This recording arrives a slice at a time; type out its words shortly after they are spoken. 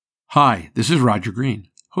Hi, this is Roger Green,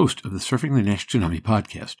 host of the Surfing the NASH Tsunami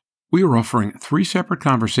podcast. We are offering 3 separate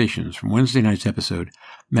conversations from Wednesday night's episode,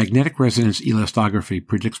 Magnetic Resonance Elastography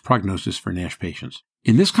Predicts Prognosis for NASH Patients.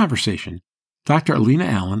 In this conversation, Dr. Alina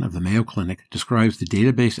Allen of the Mayo Clinic describes the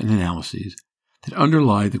database and analyses that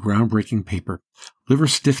underlie the groundbreaking paper, Liver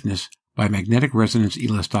Stiffness by Magnetic Resonance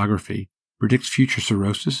Elastography Predicts Future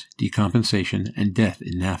Cirrhosis, Decompensation, and Death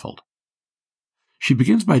in NAFLD. She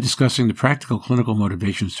begins by discussing the practical clinical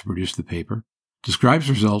motivations to produce the paper,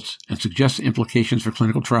 describes results, and suggests implications for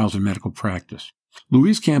clinical trials and medical practice.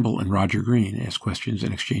 Louise Campbell and Roger Green ask questions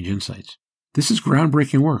and exchange insights. This is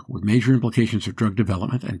groundbreaking work with major implications for drug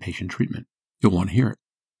development and patient treatment. You'll want to hear it.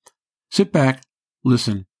 Sit back,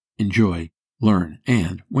 listen, enjoy, learn,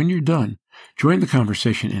 and when you're done, join the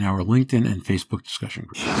conversation in our LinkedIn and Facebook discussion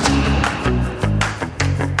group.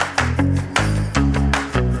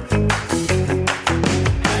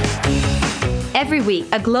 Every week,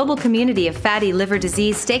 a global community of fatty liver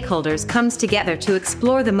disease stakeholders comes together to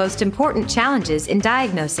explore the most important challenges in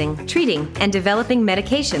diagnosing, treating, and developing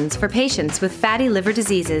medications for patients with fatty liver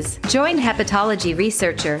diseases. Join hepatology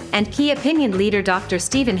researcher and key opinion leader Dr.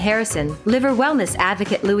 Stephen Harrison, liver wellness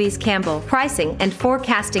advocate Louise Campbell, pricing and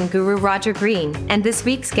forecasting guru Roger Green, and this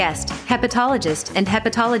week's guest, hepatologist and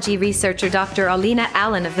hepatology researcher Dr. Alina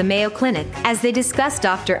Allen of the Mayo Clinic, as they discuss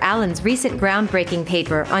Dr. Allen's recent groundbreaking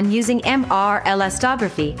paper on using MR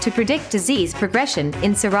elastography to predict disease progression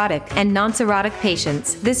in cirrhotic and non-cirrhotic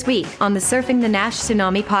patients this week on the Surfing the NASH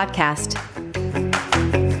Tsunami podcast.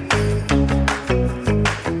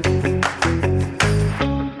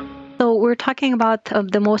 We're talking about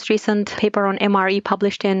the most recent paper on MRE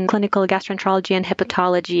published in Clinical Gastroenterology and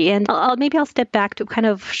Hepatology. And I'll step back to kind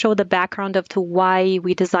of show the background of to why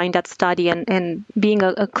we designed that study. And being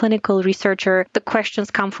a clinical researcher, the questions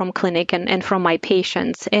come from clinic and from my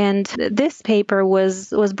patients. And this paper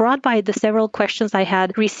was brought by the several questions I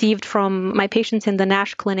had received from my patients in the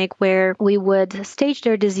NASH clinic, where we would stage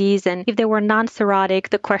their disease. And if they were non-cirrhotic,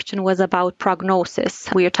 the question was about prognosis.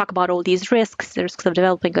 We would talk about all these risks, the risks of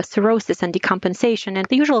developing a cirrhosis and decompensation. And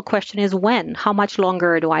the usual question is when? How much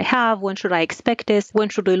longer do I have? When should I expect this? When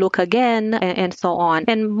should we look again? And so on.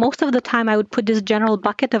 And most of the time I would put this general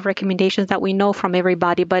bucket of recommendations that we know from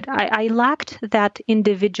everybody, but I lacked that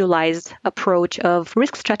individualized approach of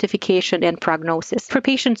risk stratification and prognosis. For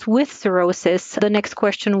patients with cirrhosis, the next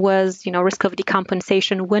question was, risk of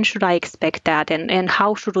decompensation. When should I expect that? And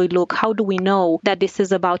how should we look? How do we know that this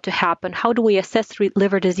is about to happen? How do we assess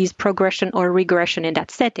liver disease progression or regression in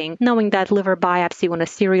that setting, knowing that liver biopsy on a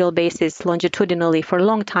serial basis longitudinally for a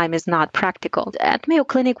long time is not practical. At Mayo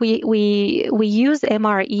Clinic, we use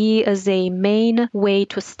MRE as a main way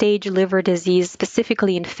to stage liver disease,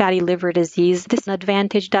 specifically in fatty liver disease. This is an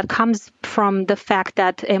advantage that comes from the fact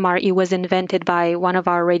that MRE was invented by one of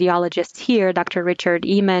our radiologists here, Dr. Richard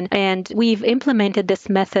Eman, and we've implemented this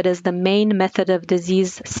method as the main method of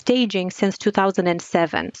disease staging since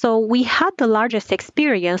 2007. So we had the largest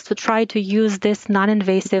experience to try to use this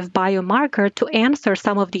non-invasive biomarker to answer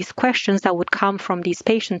some of these questions that would come from these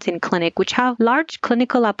patients in clinic, which have large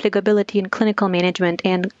clinical applicability in clinical management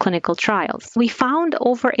and clinical trials. We found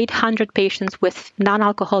over 800 patients with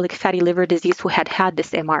non-alcoholic fatty liver disease who had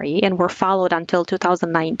this MRE and were followed until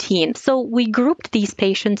 2019. So we grouped these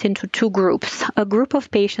patients into 2 groups. A group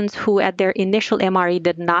of patients who at their initial MRE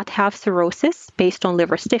did not have cirrhosis based on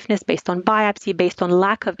liver stiffness, based on biopsy, based on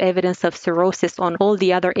lack of evidence of cirrhosis on all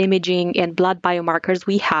the other imaging and blood biomarkers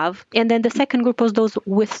we have. And then the second group was those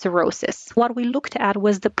with cirrhosis. What we looked at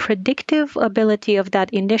was the predictive ability of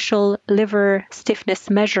that initial liver stiffness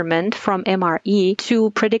measurement from MRE to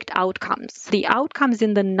predict outcomes. The outcomes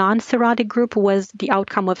in the non-cirrhotic group was the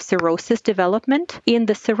outcome of cirrhosis development. In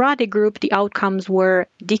the cirrhotic group, the outcomes were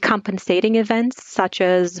decompensating events such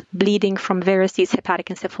as bleeding from varices, hepatic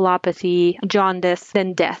encephalopathy, jaundice,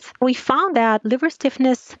 then death. We found that liver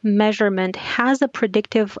stiffness measurement has a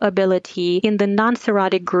predictive ability in the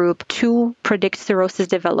non-cirrhotic group to predict cirrhosis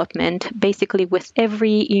development. Basically, with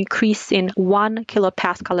every increase in 1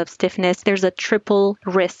 kilopascal of stiffness, there's a triple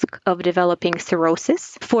risk of developing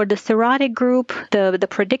cirrhosis. For the cirrhotic group, the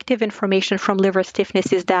predictive information from liver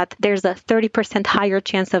stiffness is that there's a 30% higher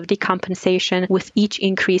chance of decompensation with each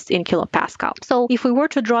increase in kilopascal. So if we were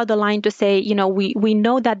to draw the line to say, we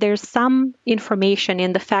know that there's some information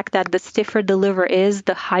in the fact that the stiffer the liver is,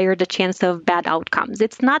 the higher the chance of bad outcomes.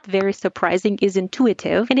 It's not very surprising, is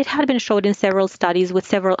intuitive, and it has had been shown in several studies with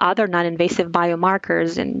several other non-invasive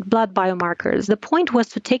biomarkers and blood biomarkers. The point was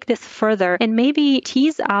to take this further and maybe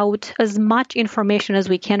tease out as much information as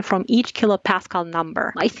we can from each kilopascal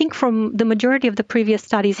number. I think from the majority of the previous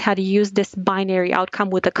studies had used this binary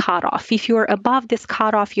outcome with a cutoff. If you're above this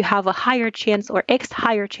cutoff, you have a higher chance or X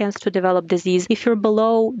higher chance to develop disease. If you're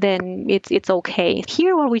below, then it's okay.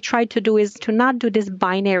 Here, what we tried to do is to not do this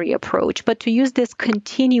binary approach, but to use this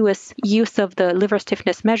continuous use of the liver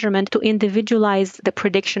stiffness measurement to individualize the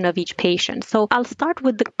prediction of each patient. So I'll start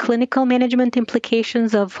with the clinical management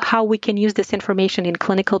implications of how we can use this information in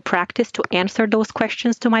clinical practice to answer those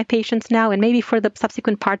questions to my patients now. And maybe for the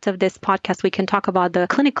subsequent parts of this podcast, we can talk about the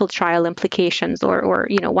clinical trial implications or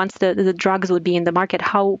once the drugs would be in the market,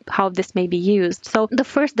 how this may be used. So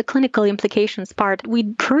the clinical implications part, we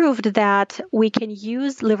proved that we can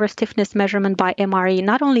use liver stiffness measurement by MRE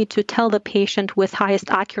not only to tell the patient with highest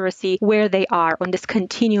accuracy where they are on this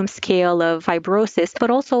continuum scale of fibrosis, but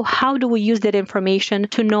also how do we use that information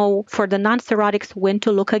to know for the non-cirrhotics when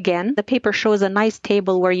to look again. The paper shows a nice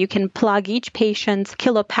table where you can plug each patient's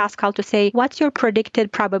kilopascal to say, what's your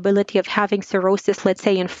predicted probability of having cirrhosis, let's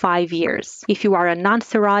say in 5 years? If you are a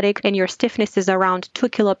non-cirrhotic and your stiffness is around 2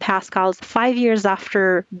 kilopascals, 5 years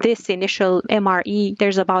after this initial MRE,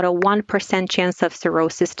 there's about a 1% chance of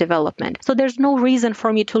cirrhosis development. So there's no reason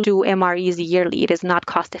for me to do MREs yearly. It is not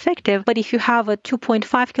cost effective. But if you have a 2.5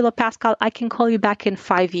 kilopascal, I can call you back in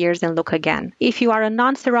 5 years and look again. If you are a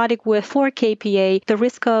non-cirrhotic with 4 kPa, the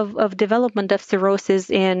risk of development of cirrhosis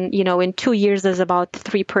in 2 years is about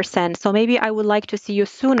 3%. So maybe I would like to see you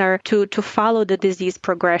sooner to follow the disease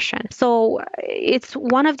progression. So it's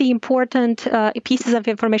one of the important pieces of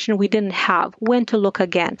information we didn't have, when to look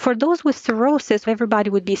again. For those with cirrhosis, everybody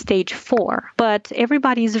would be stage 4, but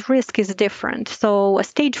everybody's risk is different. So a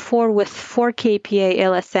stage 4 with 4 kPa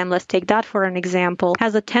LSM, let's take that for an example,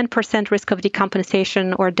 has a 10% risk of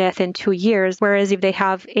decompensation or death in 2 years, whereas if they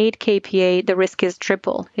have 8 kPa, the risk is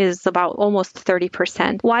triple, is about almost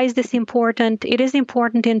 30%. Why is this important? It is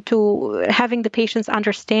important into having the patients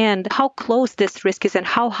understand how close this risk is and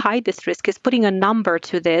how high this risk is, putting a number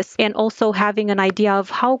to this, and also having an idea of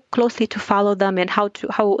how closely to follow them and how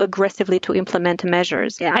aggressively to implement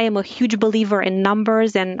measures. I am a huge believer in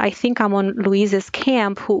numbers, and I think I'm on Louise's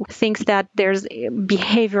camp who thinks that there's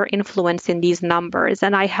behavior influence in these numbers.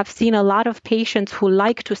 And I have seen a lot of patients who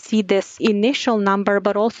like to see this initial number,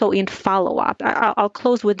 but also in follow-up. I'll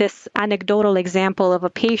close with this anecdotal example of a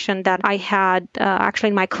patient that I had actually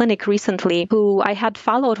in my clinic recently, who I had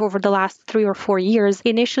followed over the last 3 or 4 years,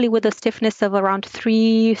 initially with a stiffness of around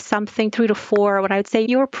 3 to 4, when I would say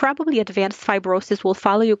you're probably advanced fibrosis, will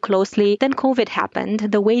follow you closely. Then COVID happened,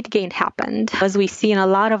 the weight gain happened, as we see in a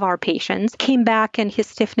lot of our patients, came back and his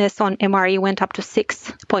stiffness on MRE went up to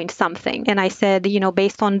 6 point something. And I said,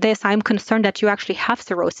 based on this, I'm concerned that you actually have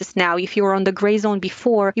cirrhosis now. If you were on the gray zone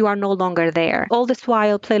before, you are no longer there. All this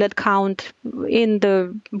while, platelet count in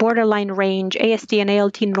the borderline range, AST and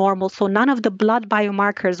ALT normal, so none of the blood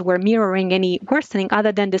biomarkers were mirroring any worsening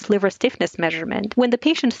other than this liver stiffness measurement. When the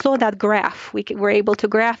patient saw that graph, we were able to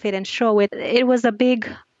graph it and show it. It was a big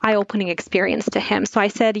eye-opening experience to him. So I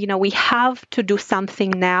said, we have to do something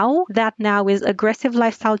now. That now is aggressive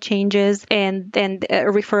lifestyle changes and a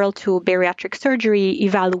referral to bariatric surgery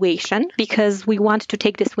evaluation, because we want to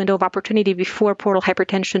take this window of opportunity before portal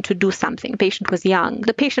hypertension to do something. The patient was young.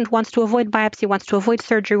 The patient wants to avoid biopsy, wants to avoid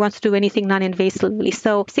surgery, wants to do anything non-invasively.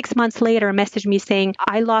 So 6 months later, messaged me saying,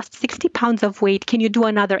 I lost 60 pounds of weight. Can you do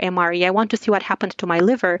another MRE? I want to see what happened to my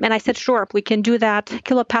liver. And I said, sure, we can do that.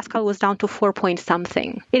 Kilopascal was down to 4 point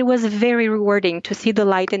something. It was very rewarding to see the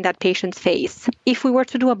light in that patient's face. If we were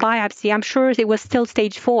to do a biopsy, I'm sure it was still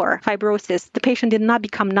stage 4 fibrosis. The patient did not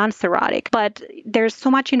become non-cirrhotic, but there's so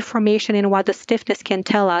much information in what the stiffness can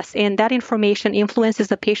tell us, and that information influences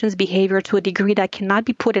the patient's behavior to a degree that cannot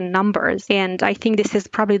be put in numbers. And I think this is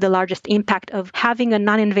probably the largest impact of having a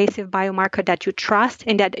non-invasive biomarker that you trust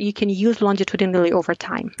and that you can use longitudinally over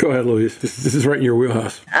time. Go ahead, Louise. This is right in your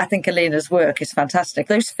wheelhouse. I think Alina's work is fantastic.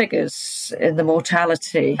 Those figures in the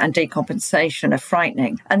mortality and decompensation are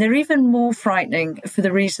frightening. And they're even more frightening for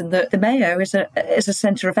the reason that the Mayo is a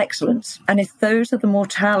centre of excellence. And if those are the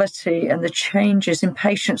mortality and the changes in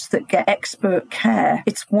patients that get expert care,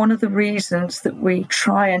 it's one of the reasons that we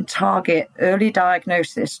try and target early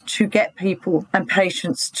diagnosis to get people and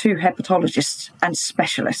patients to hepatologists and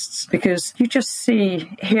specialists. Because you just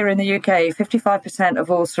see here in the UK, 55%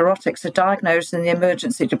 of all cirrhotics are diagnosed in the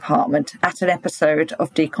emergency department at an episode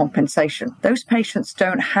of decompensation. Those patients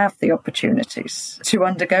don't have the opportunities to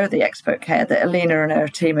undergo the expert care that Alina and her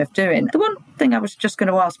team are doing. The thing I was just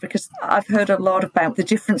going to ask, because I've heard a lot about the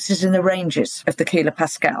differences in the ranges of the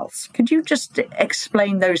kilopascals. Could you just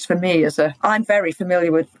explain those for me? I'm very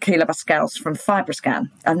familiar with kilopascals from FibroScan,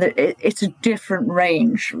 and it's a different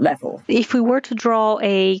range level. If we were to draw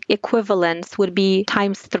a equivalence, would be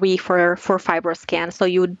 ×3 for FibroScan. So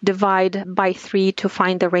you would divide by 3 to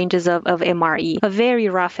find the ranges of MRE. A very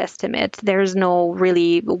rough estimate. There's no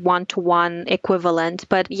really one-to-one equivalent,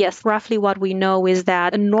 but yes, roughly what we know is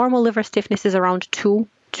that a normal liver stiffness is around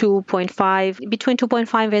 2.5. Between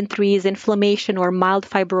 2.5 and 3 is inflammation or mild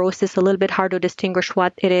fibrosis, a little bit hard to distinguish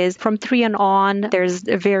what it is. From 3 and on, there's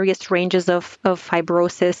various ranges of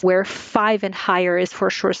fibrosis, where 5 and higher is for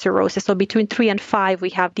sure cirrhosis. So between 3 and 5, we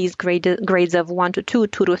have these grades of 1 to 2,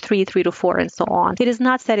 2 to 3, 3 to 4, and so on. It is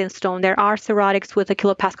not set in stone. There are cirrhotics with a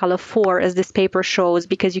kilopascal of 4, as this paper shows,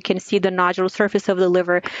 because you can see the nodule surface of the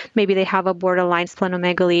liver. Maybe they have a borderline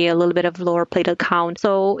splenomegaly, a little bit of lower platelet count.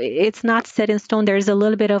 So it's not set in stone. There's a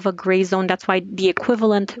little bit of a gray zone. That's why the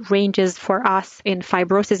equivalent ranges for us in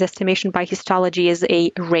fibrosis estimation by histology is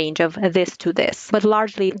a range of this to this, but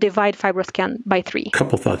largely divide FibroScan by 3.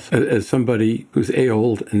 Couple thoughts. As somebody who's A,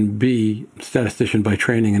 old, and B, statistician by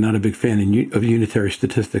training and not a big fan of unitary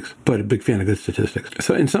statistics, but a big fan of good statistics.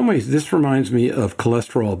 So in some ways, this reminds me of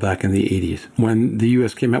cholesterol back in the 80s, when the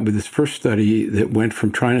U.S. came out with this first study that went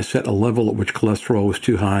from trying to set a level at which cholesterol was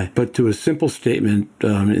too high, but to a simple statement,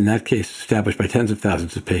 in that case established by tens of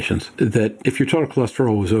thousands of patients, that if your total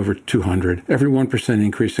cholesterol was over 200, every 1%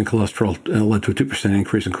 increase in cholesterol led to a 2%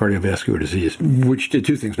 increase in cardiovascular disease, which did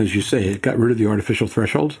two things. As you say, it got rid of the artificial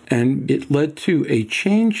thresholds, and it led to a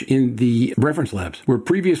change in the reference labs, where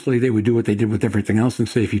previously they would do what they did with everything else and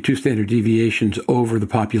say, if you 2 standard deviations over the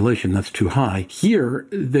population, that's too high. Here,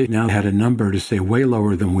 they now had a number to say way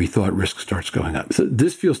lower than we thought, risk starts going up. So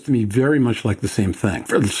this feels to me very much like the same thing,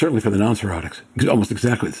 certainly for the non-cirrhotics, almost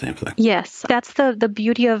exactly the same thing. Yes, that's the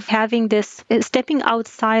beauty of having this, stepping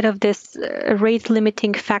outside of this rate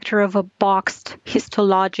limiting factor of a boxed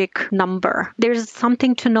histologic number. There's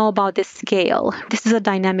something to know about this scale. This is a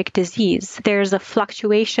dynamic disease. There's a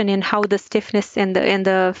fluctuation in how the stiffness and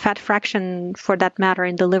the fat fraction, for that matter,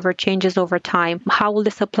 in the liver changes over time. How will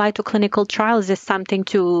this apply to clinical trials is something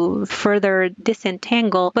to further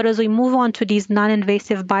disentangle. But as we move on to these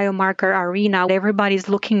non-invasive biomarker arena, everybody's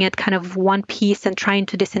looking at kind of one piece and trying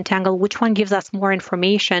to disentangle which one gives us more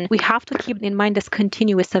information. We have to keep in mind this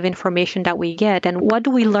continuous of information that we get. And what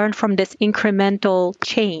do we learn from this incremental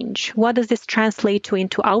change? What does this translate to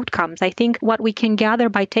into outcomes? I think what we can gather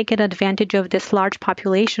by taking advantage of this large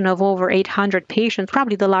population of over 800 patients,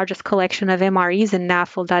 probably the largest collection of MREs in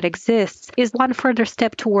NAFL that exists, is one further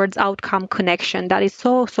step towards outcome connection that is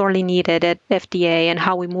so sorely needed at FDA and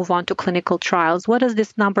how we move on to clinical trials. What does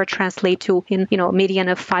this number translate to in, a median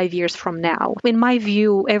of 5 years from now? In my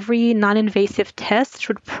view, every non-invasive test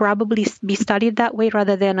should probably be studied that way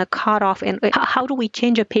rather than a cutoff. And how do we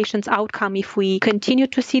change a patient's outcome if we continue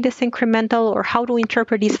to see this incremental, or how do we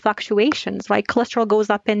interpret these fluctuations, right? Cholesterol goes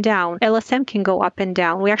up and down. LSM can go up and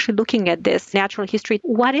down. We're actually looking at this natural history.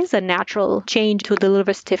 What is a natural change to the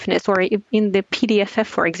liver stiffness? Or in the PDFF,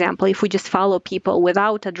 for example, if we just follow people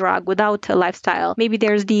without a drug, without a lifestyle, maybe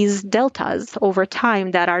there's these deltas over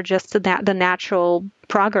time that are just the natural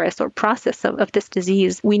progress or process of this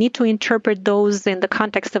disease. We need to interpret those in the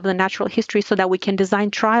context of the natural history so that we can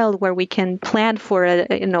design trials where we can plan for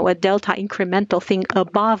a delta incremental thing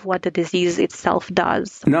above what the disease itself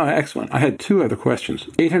does. No, excellent. I had 2 other questions.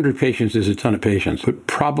 800 patients is a ton of patients, but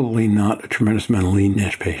probably not a tremendous amount of lean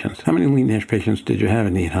NASH patients. How many lean NASH patients did you have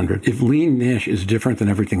in the 800? If lean NASH is different than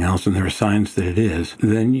everything else, and there are signs that it is,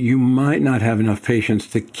 then you might not have enough patients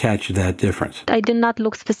to catch that difference. I did not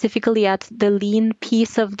look specifically at the lean piece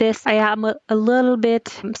of this. I am a little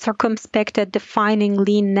bit circumspect at defining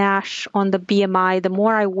lean NASH on the BMI. The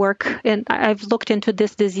more I work, and I've looked into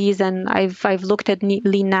this disease, and I've looked at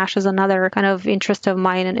lean NASH as another kind of interest of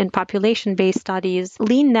mine in population-based studies.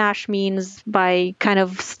 Lean NASH means, by kind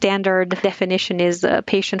of standard definition, is a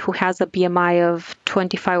patient who has a BMI of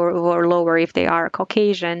 25 or lower if they are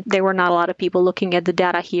Caucasian. There were not a lot of people looking at the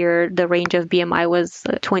data here. The range of BMI was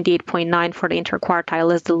 28.9 for the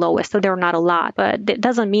interquartile as the lowest, so there were not a lot. But it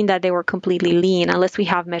doesn't mean that they were completely lean. Unless we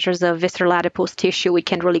have measures of visceral adipose tissue, we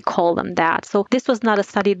can't really call them that. So this was not a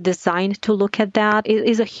study designed to look at that. It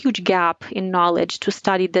is a huge gap in knowledge to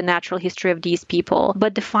study the natural history of these people,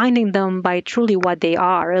 but defining them by truly what they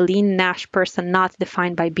are, a lean NASH person not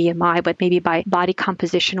defined by BMI, but maybe by body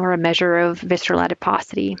composition or a measure of visceral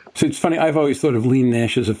adiposity. So it's funny, I've always thought of lean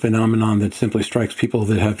NASH as a phenomenon that simply strikes people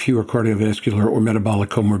that have fewer cardiovascular or metabolic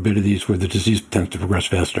comorbidities where the disease tends to progress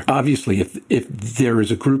faster. Obviously, if there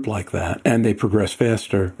is a group like that and they progress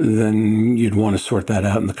faster, then you'd want to sort that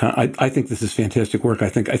out. I think this is fantastic work. I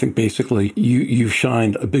think basically you've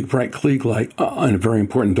shined a big bright Klieg light on a very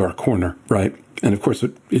important dark corner, right? And of course,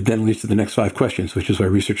 it then leads to the next 5 questions, which is why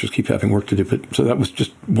researchers keep having work to do. But so that was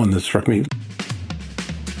just one that struck me.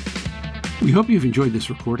 We hope you've enjoyed this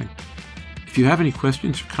recording. If you have any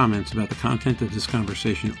questions or comments about the content of this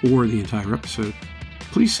conversation or the entire episode,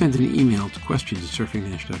 please send an email to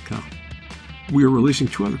questions@surfingnash.com. We are releasing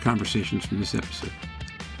 2 other conversations from this episode.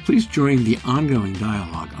 Please join the ongoing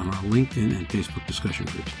dialogue on our LinkedIn and Facebook discussion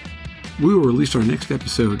groups. We will release our next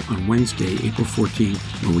episode on Wednesday, April 14th,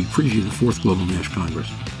 when we preview the 4th Global NASH Congress.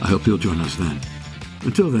 I hope you'll join us then.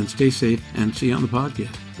 Until then, stay safe and see you on the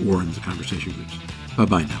podcast or in the conversation groups.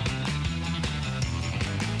 Bye-bye now.